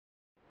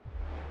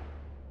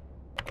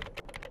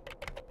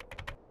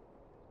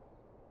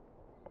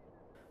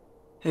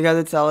Hey guys,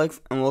 it's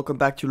Alex and welcome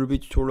back to Ruby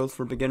Tutorials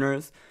for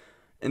Beginners.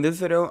 In this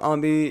video, I'll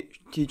be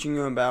teaching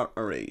you about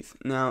arrays.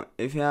 Now,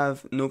 if you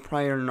have no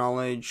prior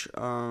knowledge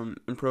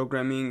in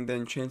programming,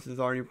 then chances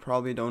are you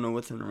probably don't know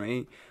what's an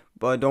array.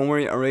 But don't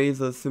worry, array is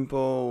a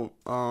simple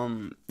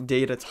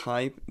data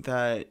type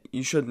that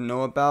you should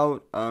know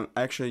about.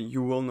 Actually,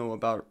 you will know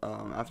about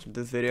after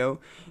this video.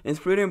 It's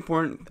a pretty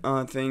important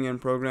thing in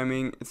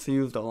programming. It's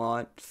used a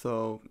lot,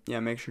 so yeah,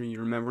 make sure you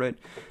remember it.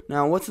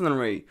 Now, what's an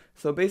array?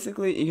 So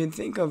basically, you can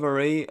think of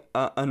an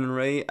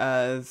array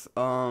as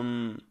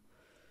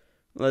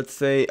let's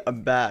say a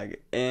bag,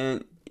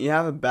 and you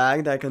have a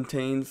bag that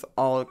contains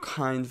all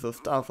kinds of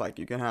stuff. Like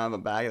you can have a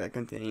bag that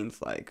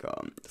contains like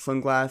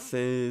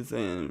sunglasses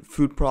and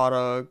food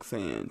products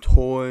and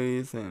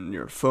toys and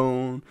your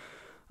phone,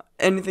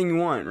 anything you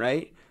want,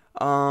 right?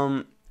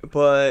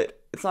 But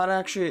it's not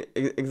actually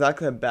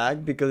exactly a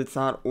bag because it's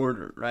not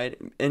ordered, right?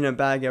 In a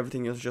bag,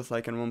 everything is just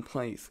like in one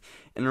place.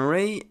 An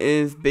array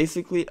is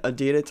basically a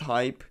data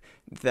type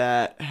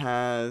that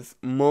has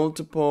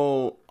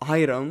multiple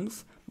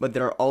items, but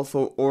they're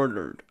also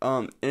ordered.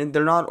 And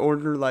they're not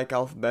ordered like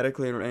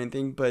alphabetically or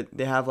anything, but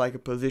they have like a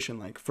position,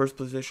 like first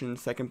position,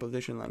 second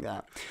position, like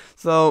that.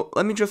 So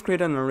let me just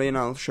create an array and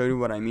I'll show you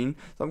what I mean.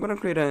 So I'm gonna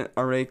create an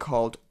array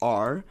called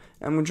R,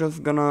 and we're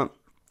just gonna,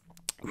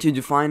 to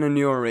define a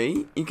new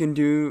array, you can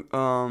do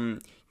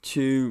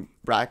two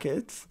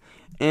brackets,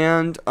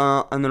 and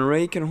an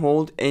array can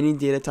hold any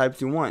data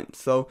types you want.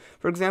 So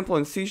for example,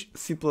 in C++,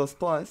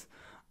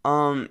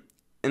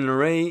 an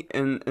array,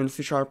 in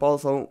C#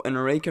 also, an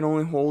array can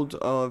only hold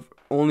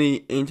only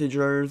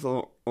integers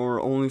or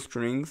only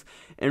strings.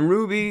 In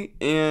Ruby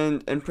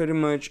and pretty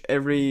much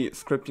every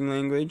scripting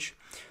language,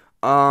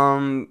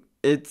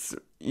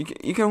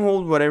 you can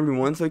hold whatever you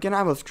want. So you can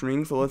have a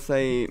string. So let's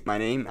say my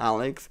name,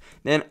 Alex.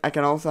 Then I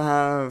can also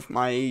have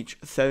my age,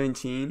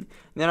 17.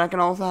 Then I can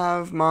also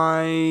have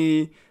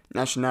my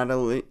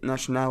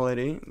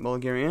nationality,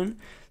 Bulgarian.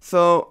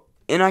 So,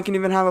 and I can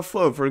even have a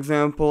float. For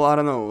example, I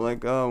don't know,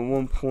 like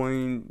 1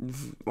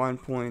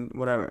 point,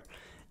 whatever.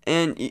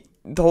 And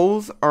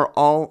those are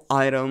all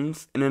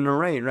items in an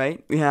array,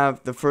 right? We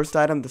have the first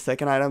item, the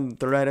second item, the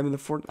third item, and the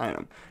fourth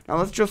item. Now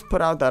let's just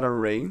put out that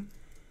array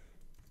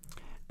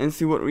and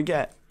see what we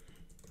get.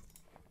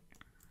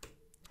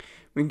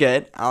 We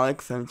get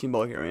Alex 17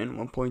 Bulgarian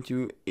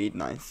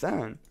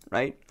 1.2897,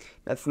 right?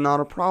 That's not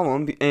a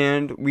problem,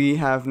 and we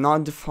have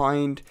not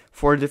defined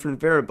 4 different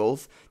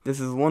variables. This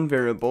is one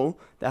variable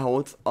that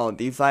holds all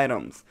these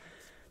items.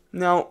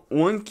 Now,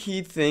 one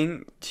key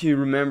thing to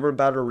remember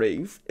about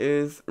arrays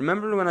is,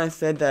 remember when I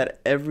said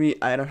that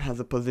every item has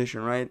a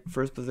position, right?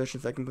 First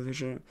position, second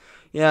position.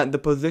 Yeah, the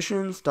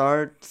position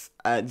starts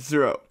at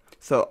 0.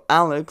 So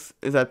Alex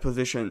is at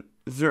position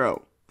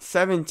 0.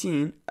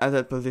 17 is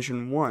at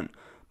position 1.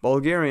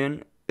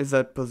 Bulgarian is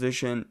at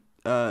position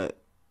 0,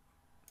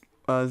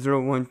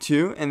 1,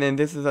 2, and then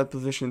this is at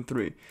position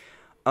 3.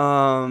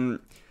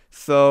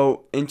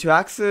 So into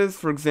access,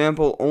 for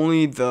example,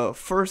 only the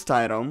first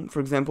item, for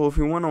example, if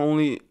we want to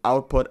only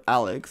output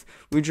Alex,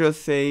 we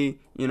just say,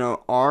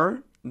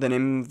 R, the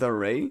name of the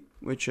array,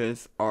 which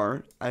is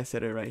R, I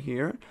said it right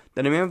here,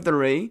 the name of the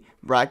array,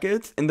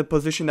 brackets, in the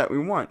position that we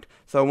want.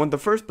 So I want the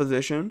first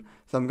position,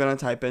 so I'm going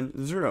to type in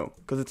 0,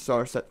 because it's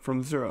our set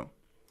from 0.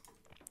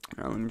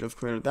 Now let me just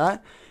clear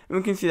that, and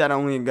we can see that I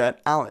only got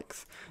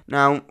Alex.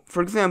 Now,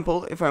 for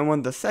example, if I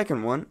want the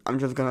second one, I'm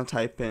just going to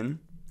type in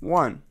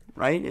 1.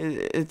 Right?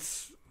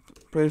 It's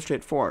pretty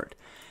straightforward.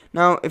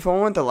 Now, if I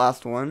want the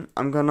last one,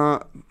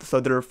 so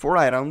there are 4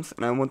 items,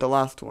 and I want the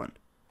last one.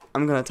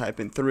 I'm gonna type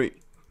in 3.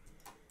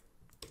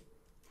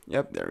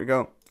 Yep, there we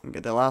go. We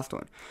get the last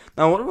one.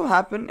 Now, what will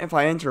happen if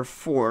I enter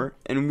 4,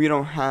 and we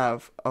don't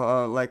have,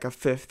 like a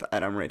 5th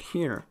item right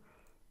here?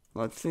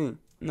 Let's see.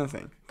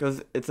 Nothing.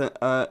 Because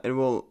it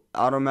will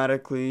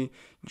automatically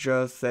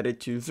just set it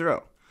to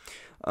 0.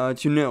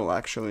 To nil,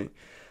 actually.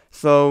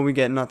 So we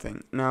get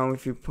nothing. Now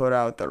if you put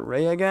out the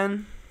array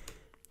again,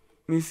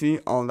 we see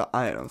all the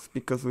items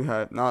because we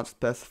have not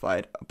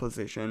specified a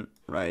position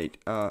right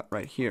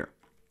here.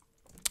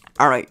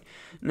 Alright,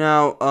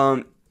 now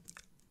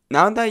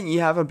now that you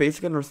have a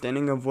basic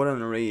understanding of what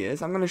an array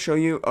is, I'm going to show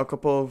you a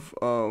couple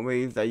of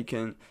ways that you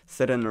can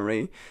set an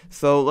array.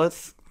 So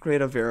let's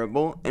create a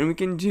variable, and we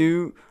can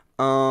do,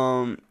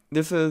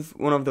 this is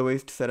one of the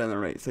ways to set an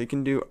array. So you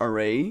can do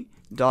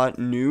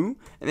array.new,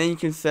 and then you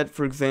can set,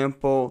 for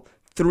example,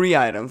 3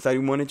 items that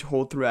you wanted to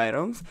hold 3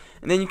 items,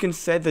 and then you can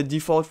set the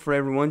default for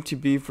everyone to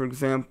be, for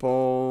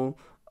example,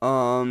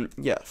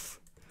 yes.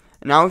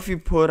 Now if you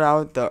put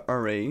out the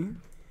array,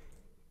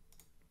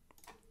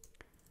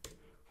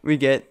 we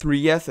get 3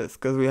 yeses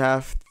because we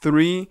have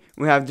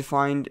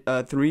defined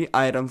 3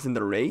 items in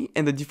the array,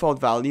 and the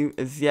default value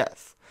is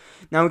yes.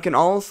 Now we can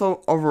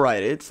also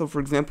override it. So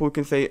for example, we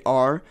can say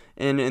R,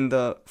 and in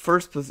the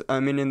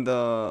in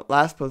the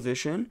last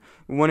position,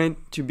 we want it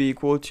to be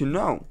equal to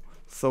no.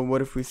 So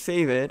what if we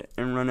save it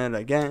and run it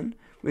again?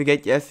 We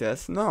get yes,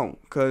 yes, no,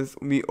 because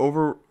we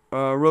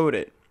overrode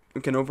it.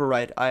 We can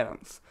override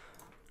items.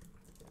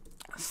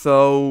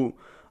 So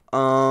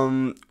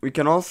We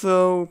can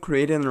also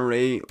create an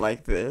array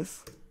like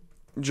this.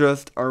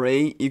 Just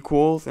array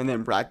equals and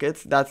then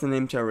brackets. That's an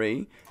empty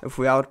array. If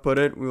we output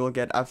it, we will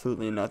get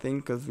absolutely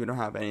nothing because we don't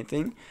have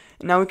anything.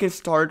 And now we can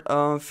start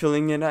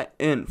filling it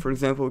in. For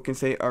example, we can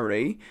say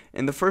array.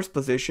 In the first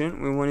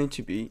position, we want it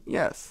to be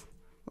yes.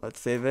 Let's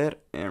save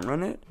it and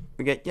run it.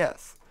 We get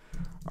yes.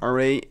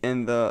 Array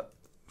in the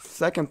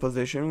second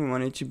position, we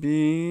want it to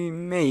be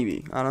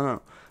maybe. I don't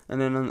know.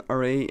 And then an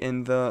array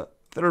in the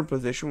third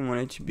position, we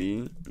want it to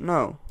be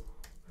no.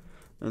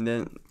 And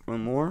then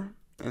one more.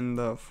 In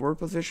the fourth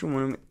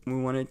position, we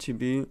want it to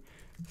be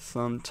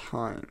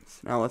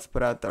sometimes. Now let's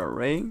put out the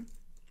array.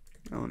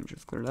 Let me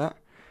just clear that.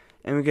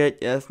 And we get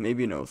yes,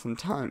 maybe, no,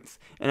 sometimes.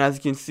 And as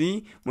you can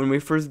see, when we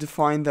first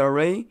define the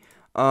array,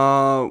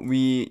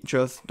 we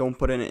just don't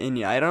put in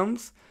any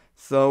items.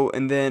 So,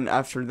 and then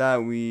after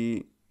that,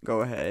 we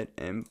go ahead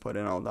and put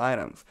in all the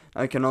items.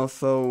 I can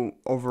also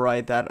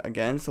override that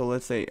again. So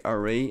let's say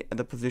array at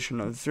the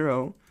position of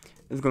 0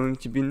 is going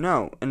to be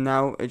no. And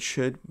now it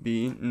should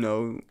be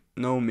no,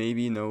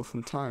 maybe, no,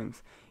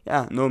 sometimes.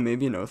 Yeah, no,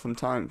 maybe, no,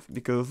 sometimes,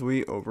 because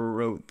we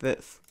overwrote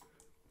this.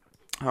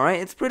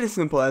 Alright, it's pretty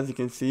simple as you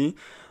can see.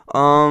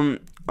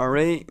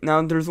 Array,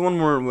 now there's one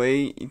more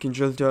way. You can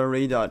just do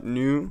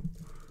array.new.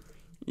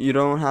 You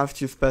don't have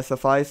to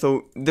specify,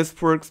 so this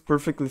works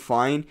perfectly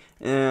fine,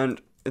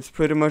 and it's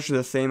pretty much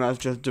the same as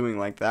just doing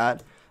like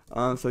that.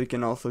 So you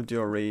can also do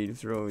array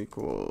 0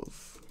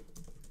 equals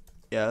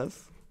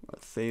yes.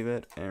 Let's save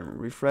it and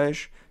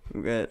refresh.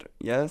 We get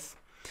yes.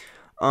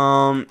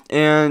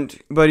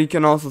 But you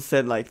can also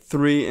set like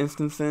 3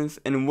 instances,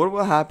 and what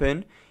will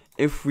happen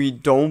if we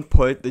don't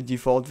put the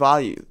default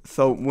value?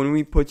 So when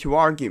we put 2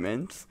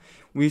 arguments,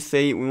 we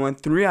say we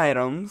want 3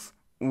 items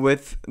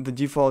with the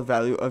default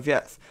value of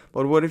yes.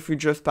 But what if we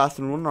just pass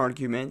in 1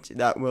 argument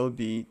that will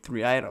be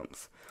 3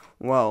 items?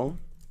 Well,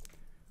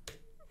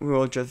 we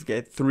will just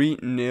get 3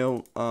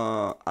 nil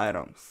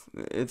items.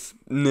 It's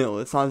nil.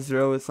 It's not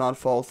 0. It's not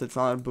false. It's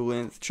not a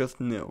boolean. It's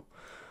just nil.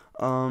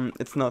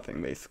 It's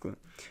nothing basically.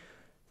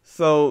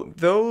 So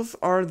those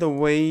are the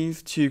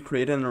ways to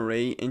create an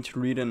array and to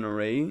read an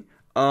array.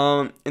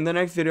 In the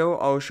next video,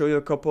 I'll show you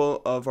a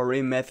couple of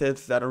array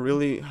methods that are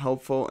really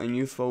helpful and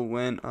useful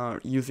when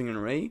using an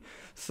array.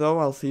 So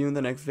I'll see you in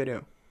the next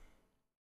video.